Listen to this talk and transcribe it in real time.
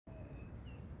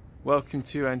Welcome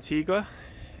to Antigua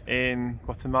in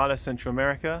Guatemala, Central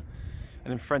America,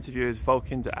 and in front of you is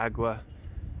Volcan de Agua,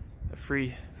 a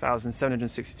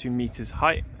 3,762 meters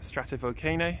height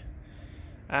stratovolcano.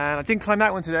 And I didn't climb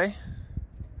that one today.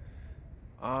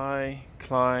 I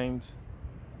climbed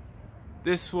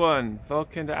this one,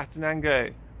 Volcan de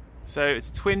Atenango. So it's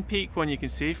a twin peak one, you can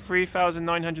see.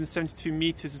 3,972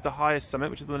 meters is the highest summit,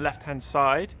 which is on the left hand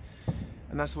side.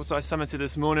 And that's what I summited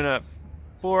this morning at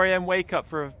 4 AM wake up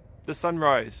for the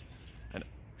sunrise. And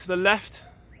to the left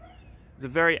is a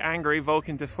very angry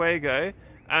Volcan de Fuego,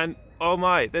 and oh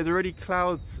my, there's already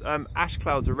clouds, ash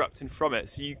clouds erupting from it.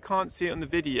 So you can't see it on the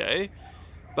video,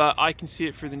 but I can see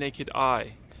it through the naked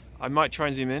eye. I might try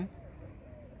and zoom in.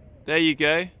 There you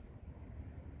go.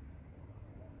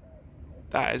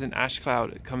 That is an ash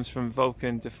cloud. It comes from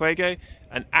Volcan de Fuego,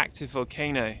 an active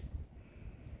volcano.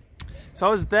 So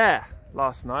I was there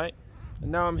last night,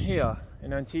 and now I'm here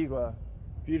in Antigua,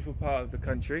 beautiful part of the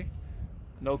country,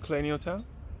 an old colonial town.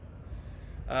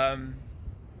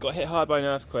 Got hit hard by an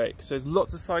earthquake, so there's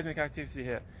lots of seismic activity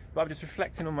here. But I'm just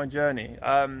reflecting on my journey.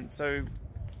 So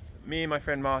me and my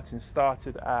friend Martin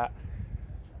started at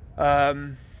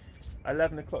 11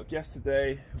 o'clock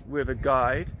yesterday with a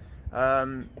guide.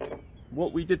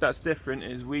 What we did that's different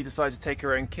is we decided to take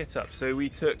our own kit up. So we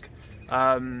took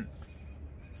 5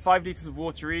 litres of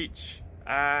water each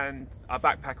and our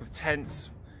backpack of tents,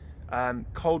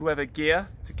 cold weather gear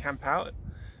to camp out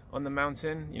on the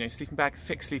mountain, you know, sleeping bag,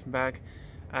 fixed sleeping bag,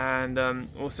 and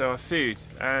also our food.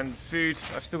 And food,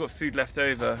 I've still got food left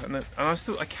over, and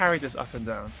I carry this up and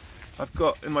down. I've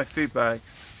got in my food bag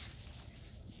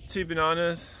 2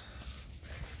 bananas,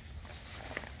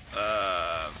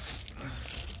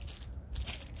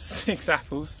 6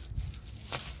 apples.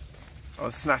 I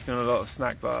was snacking on a lot of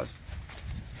snack bars.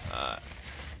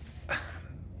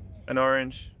 An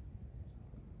orange,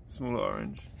 small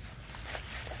orange.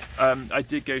 I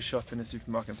did go shop in a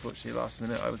supermarket, unfortunately, last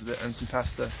minute. And some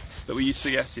pasta, but we used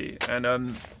spaghetti.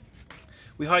 And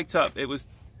we hiked up. It was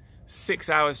 6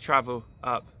 hours travel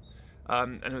up,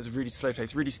 and it was a really slow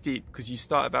place, really steep, because you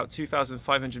start about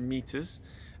 2,500 meters,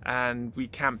 and we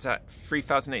camped at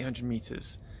 3,800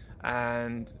 meters,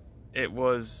 and it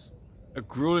was a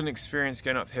grueling experience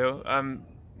going uphill.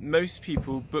 Most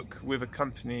people book with a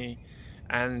company,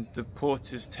 and the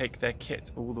porters take their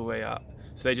kit all the way up,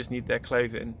 so they just need their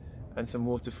clothing and some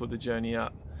water for the journey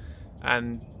up.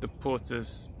 And the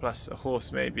porters, plus a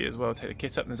horse maybe as well, take the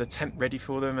kit up, and there's a tent ready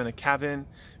for them and a cabin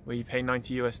where you pay $90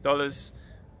 US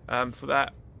for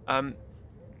that.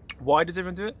 Why does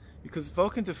everyone do it? Because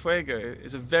Volcan de Fuego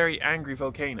is a very angry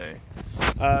volcano.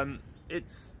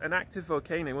 It's an active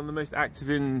volcano, one of the most active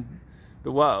in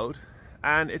the world,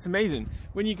 and it's amazing.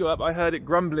 When you go up, I heard it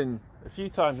grumbling a few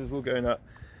times as we were going up,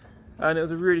 and it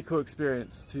was a really cool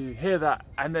experience to hear that,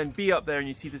 and then be up there and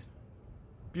you see this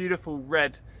beautiful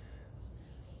red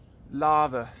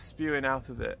lava spewing out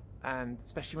of it, and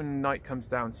especially when the night comes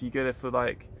down, so you go there for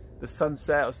like the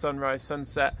sunset or sunrise,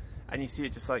 sunset, and you see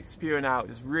it just like spewing out,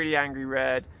 just really angry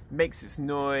red, makes its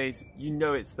noise, you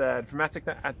know it's there. And from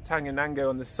Atenango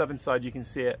on the southern side you can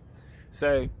see it.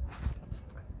 So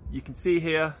you can see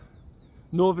here,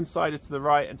 northern side is to the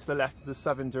right and to the left is the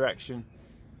southern direction.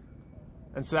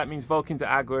 And so that means Volcan de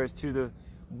Agua is to the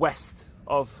west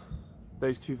of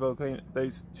those two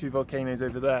volcanoes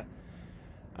over there.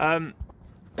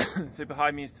 So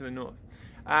behind me is to the north.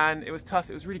 And it was tough,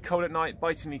 it was really cold at night,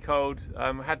 bitingly cold.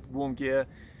 I had warm gear.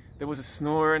 There was a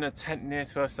snorer in a tent near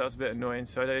to us, that was a bit annoying,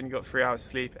 so I only got 3 hours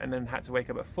sleep, and then had to wake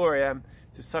up at 4 AM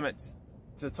to summit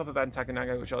to the top of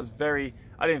Atenango, which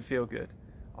I didn't feel good.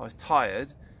 I was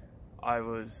tired, I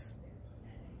was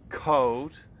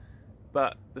cold,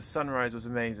 but the sunrise was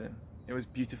amazing. It was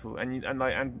beautiful, and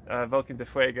Volcan de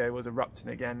Fuego was erupting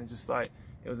again. It's just like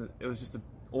it was just an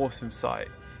awesome sight.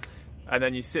 And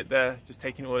then you sit there just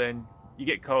taking it all in. You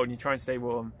get cold and you try and stay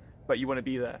warm, but you want to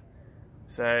be there.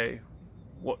 So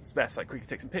what's best? Like, we could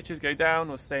take some pictures, go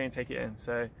down, or stay and take it in.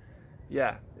 So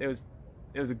yeah, it was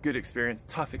a good experience,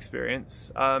 tough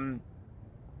experience. I'm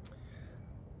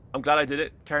glad I did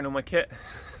it, carrying all my kit.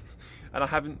 And I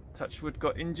haven't, touch wood,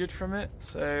 got injured from it.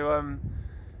 So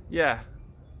yeah,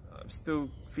 I'm still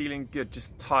feeling good,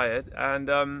 just tired. And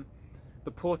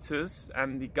the porters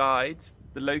and the guides,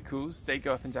 the locals, they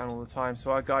go up and down all the time.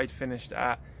 So our guide finished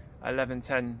at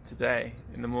 11:10 today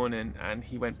in the morning, and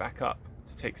he went back up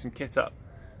to take some kit up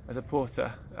as a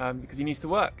porter, because he needs to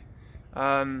work.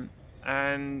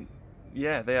 And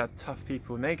yeah, they are tough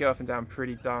people, and they go up and down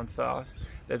pretty darn fast.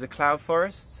 There's a cloud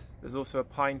forest, there's also a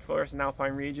pine forest, an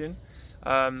alpine region.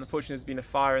 Unfortunately, there's been a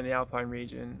fire in the alpine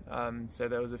region, so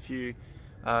there was a few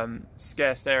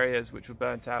scarce areas which were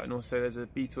burnt out, and also there's a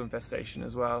beetle infestation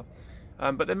as well.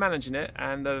 But they're managing it,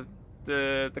 and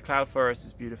the cloud forest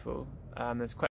is beautiful. There's quite